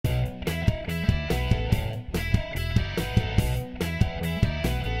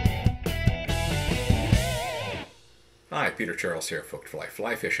Peter Charles here, Hooked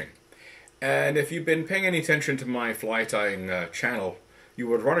Fly Fishing. And if you've been paying any attention to my fly tying channel, you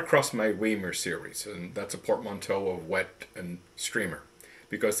would run across my Weamer series, and that's a portmanteau of wet and streamer,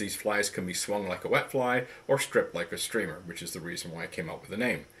 because these flies can be swung like a wet fly or stripped like a streamer, which is the reason why I came up with the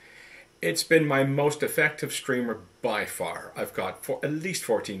name. It's been my most effective streamer by far. I've got at least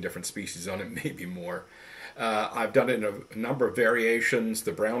 14 different species on it, maybe more. I've done it in a number of variations: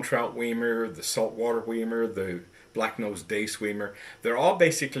 the brown trout Weamer, the saltwater Weamer, the black-nosed dace Weamer. They're all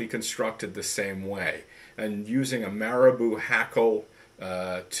basically constructed the same way, and using a marabou hackle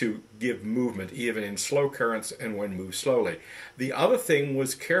to give movement even in slow currents and when moved slowly. The other thing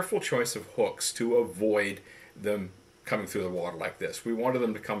was careful choice of hooks to avoid them coming through the water like this. We wanted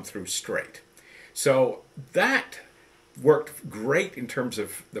them to come through straight. So that worked great in terms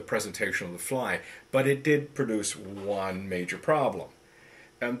of the presentation of the fly, but it did produce one major problem,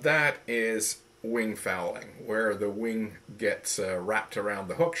 and that is wing fouling, where the wing gets wrapped around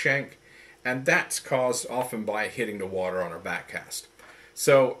the hook shank, and that's caused often by hitting the water on our back cast.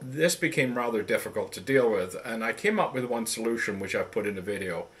 So this became rather difficult to deal with, and I came up with one solution which I've put in a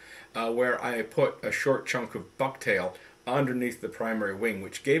video, where I put a short chunk of bucktail underneath the primary wing,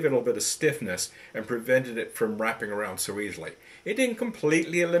 which gave it a little bit of stiffness and prevented it from wrapping around so easily. It didn't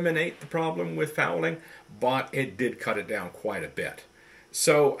completely eliminate the problem with fouling, but it did cut it down quite a bit.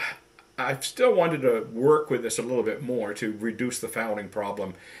 So I've still wanted to work with this a little bit more to reduce the fouling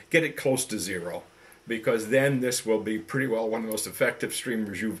problem, get it close to zero, because then this will be pretty well one of the most effective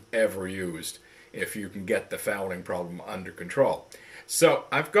streamers you've ever used if you can get the fouling problem under control. So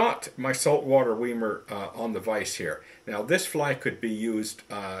I've got my saltwater Weamer on the vise here. Now this fly could be used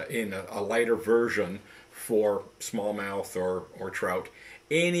in a lighter version for smallmouth or trout.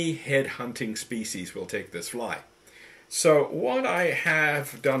 Any head hunting species will take this fly. So what I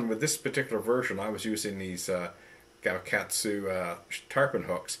have done with this particular version, I was using these Gamakatsu tarpon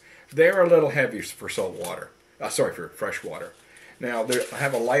hooks. They're a little heavy for saltwater. Sorry, for freshwater. Now I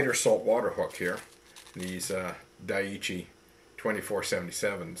have a lighter saltwater hook here. These Daiichi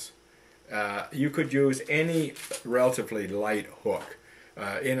 2477s. You could use any relatively light hook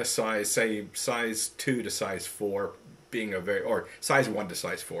in a size, say size 2 to size 4, being a very, or size 1 to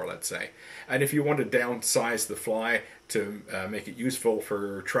size 4, let's say. And if you want to downsize the fly to make it useful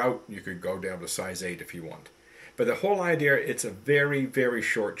for trout, you could go down to size 8 if you want. But the whole idea, it's a very, very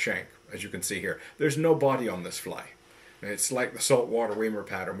short shank, as you can see here. There's no body on this fly. It's like the saltwater Weamer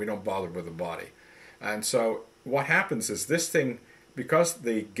pattern. We don't bother with the body. And so what happens is this thing, because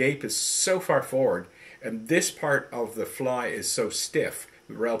the gape is so far forward and this part of the fly is so stiff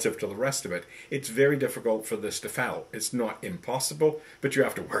relative to the rest of it, it's very difficult for this to foul. It's not impossible, but you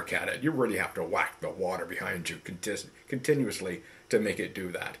have to work at it. You really have to whack the water behind you continuously to make it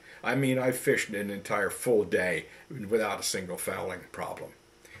do that. I mean, I've fished an entire full day without a single fouling problem.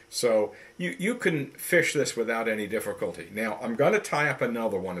 So you can fish this without any difficulty. Now I'm going to tie up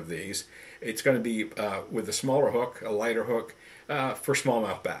another one of these. It's going to be with a smaller hook, a lighter hook, for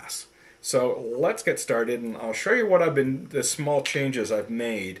smallmouth bass. So let's get started, and I'll show you the small changes I've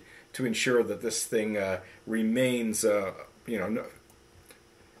made to ensure that this thing remains, you know,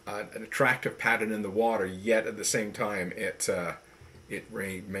 an attractive pattern in the water, yet at the same time it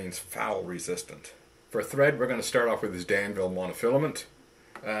remains foul resistant. For thread, we're going to start off with this Danville monofilament,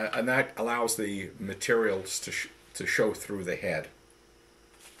 and that allows the materials to show through the head.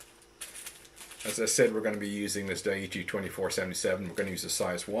 As I said, we're going to be using this Daiichi 2477. We're going to use a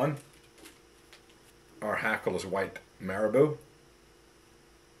size 1. Our hackle is white marabou.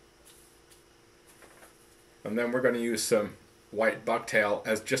 And then we're going to use some white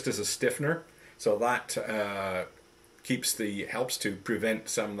bucktail just as a stiffener. So that helps to prevent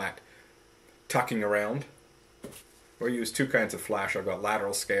some of that tucking around. We'll use two kinds of flash. I've got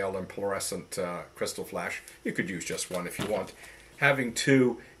lateral scale and fluorescent crystal flash. You could use just one if you want. Having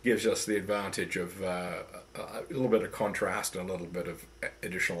two gives us the advantage of a little bit of contrast and a little bit of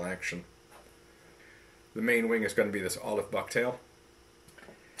additional action. The main wing is going to be this olive bucktail,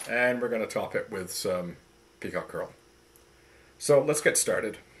 and we're going to top it with some peacock curl. So let's get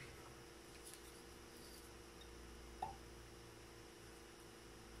started.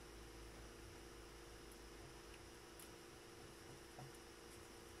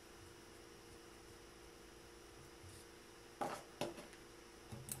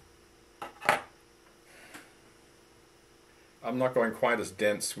 I'm not going quite as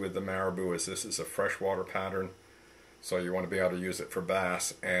dense with the marabou, as this is a freshwater pattern, so you want to be able to use it for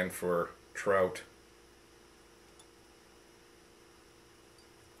bass and for trout.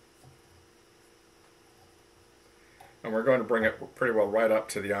 And we're going to bring it pretty well right up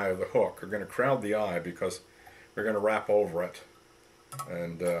to the eye of the hook. We're going to crowd the eye because we're going to wrap over it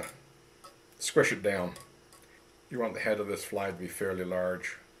and squish it down. You want the head of this fly to be fairly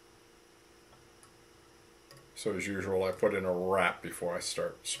large. So as usual, I put in a wrap before I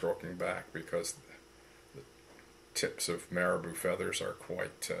start stroking back because the tips of marabou feathers are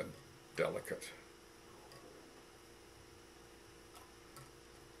quite delicate.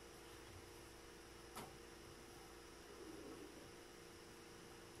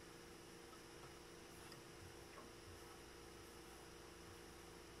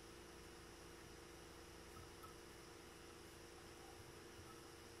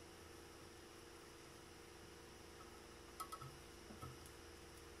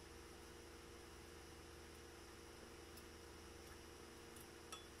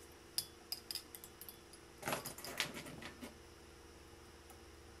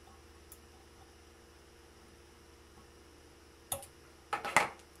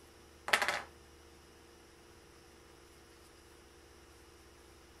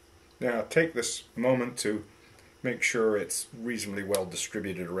 Now take this moment to make sure it's reasonably well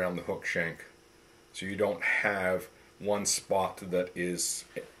distributed around the hook shank, so you don't have one spot that is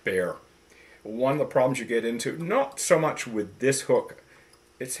bare. One of the problems you get into, not so much with this hook,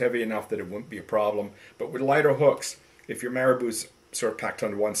 it's heavy enough that it wouldn't be a problem, but with lighter hooks, if your marabou's sort of packed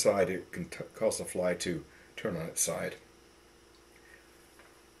on one side, it can cause the fly to turn on its side.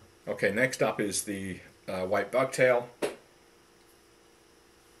 Okay, next up is the white bucktail.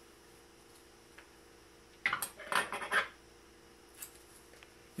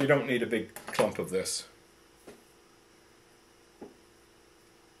 You don't need a big clump of this.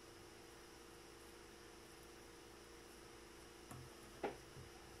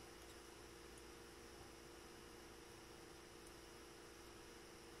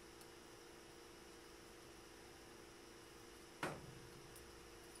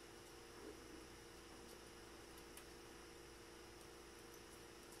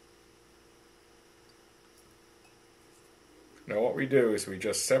 Now what we do is we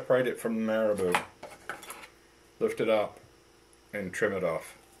just separate it from the marabou, lift it up, and trim it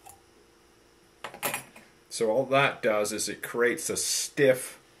off. So all that does is it creates a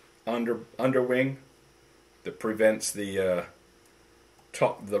stiff underwing that prevents the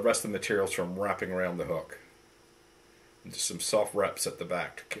rest of the materials from wrapping around the hook. And just some soft wraps at the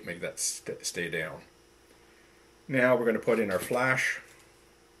back to make that stay down. Now we're going to put in our flash.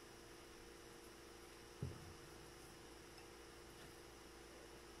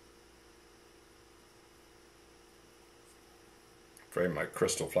 Afraid my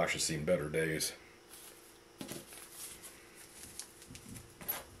crystal flash has seen better days.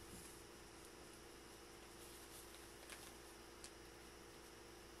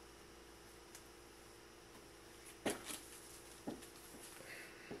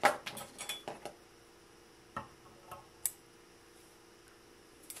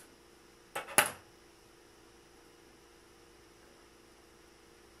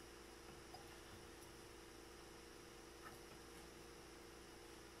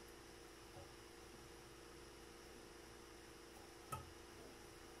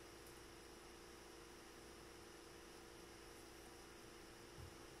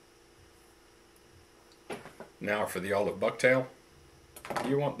 Now for the olive bucktail,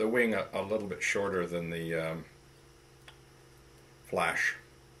 you want the wing a little bit shorter than the flash.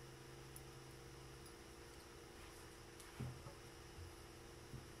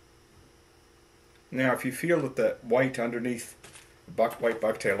 Now if you feel that the white underneath, white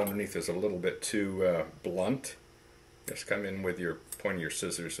bucktail underneath is a little bit too blunt, just come in with your point of your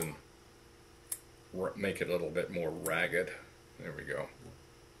scissors and make it a little bit more ragged. There we go.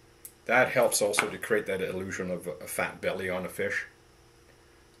 That helps also to create that illusion of a fat belly on a fish.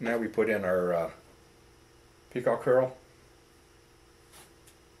 Now we put in our peacock curl.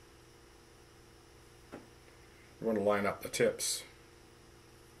 We're going to line up the tips.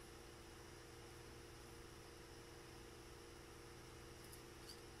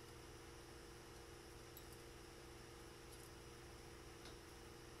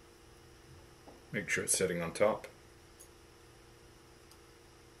 Make sure it's sitting on top.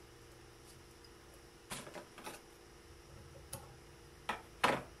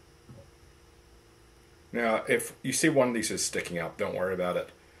 Now, if you see one of these is sticking up, don't worry about it.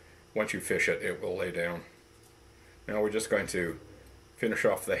 Once you fish it, it will lay down. Now we're just going to finish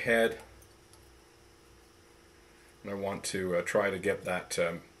off the head. And I want to try to get that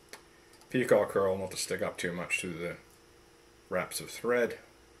peacock curl not to stick up too much to the wraps of thread.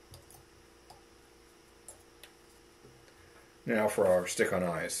 Now for our stick-on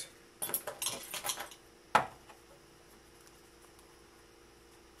eyes.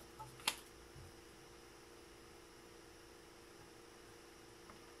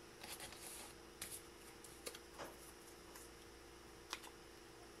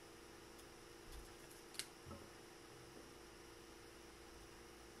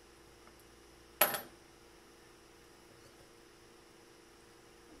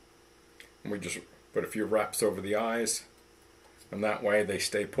 And we just put a few wraps over the eyes, and that way they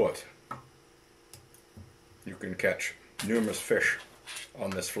stay put. You can catch numerous fish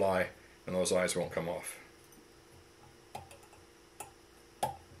on this fly and those eyes won't come off.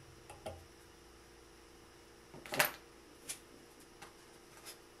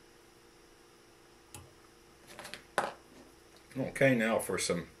 Okay, now for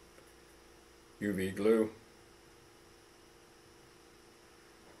some UV glue.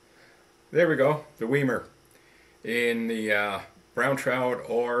 There we go, the Weamer. In the brown trout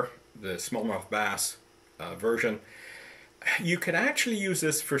or the smallmouth bass version, you can actually use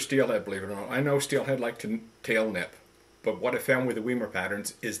this for steelhead, believe it or not. I know steelhead like to tail nip, but what I found with the Weamer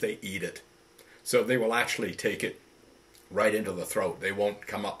patterns is they eat it. So they will actually take it right into the throat. They won't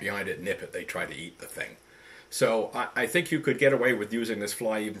come up behind it and nip it. They try to eat the thing. So I think you could get away with using this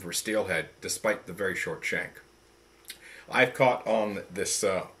fly even for steelhead, despite the very short shank. I've caught on this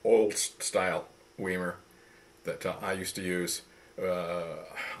old style Weamer that I used to use.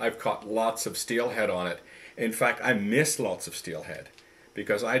 I've caught lots of steelhead on it. In fact, I miss lots of steelhead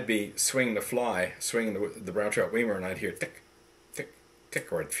because I'd be swinging the fly, swinging the brown trout Weamer, and I'd hear tick, tick,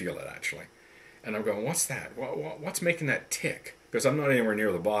 tick, or I'd feel it actually. And I'm going, what's that? What's making that tick? Because I'm not anywhere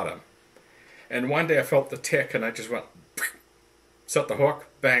near the bottom. And one day I felt the tick and I just went, set the hook,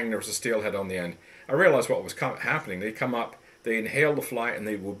 bang, there was a steelhead on the end. I realized what was happening. They'd come up, they inhale the fly, and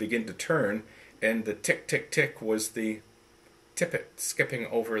they would begin to turn, and the tick, tick, tick was the tippet skipping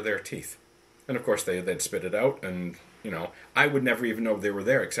over their teeth. And of course they then spit it out, and you know, I would never even know they were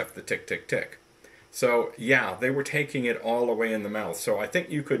there except the tick, tick, tick. So yeah, they were taking it all away in the mouth. So I think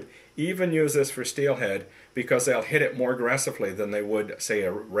you could even use this for steelhead because they'll hit it more aggressively than they would, say,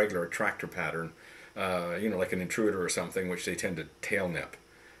 a regular attractor pattern, you know, like an intruder or something, which they tend to tail nip.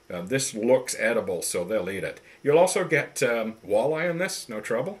 This looks edible, so they'll eat it. You'll also get walleye on this, no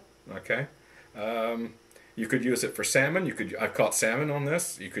trouble. Okay. You could use it for salmon. I've caught salmon on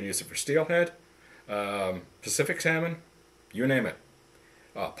this. You could use it for steelhead, Pacific salmon, you name it.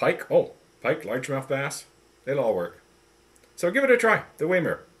 Pike, pike, largemouth bass, it'll all work. So give it a try, the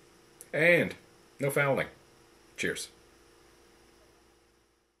Weamer. And no fouling. Cheers.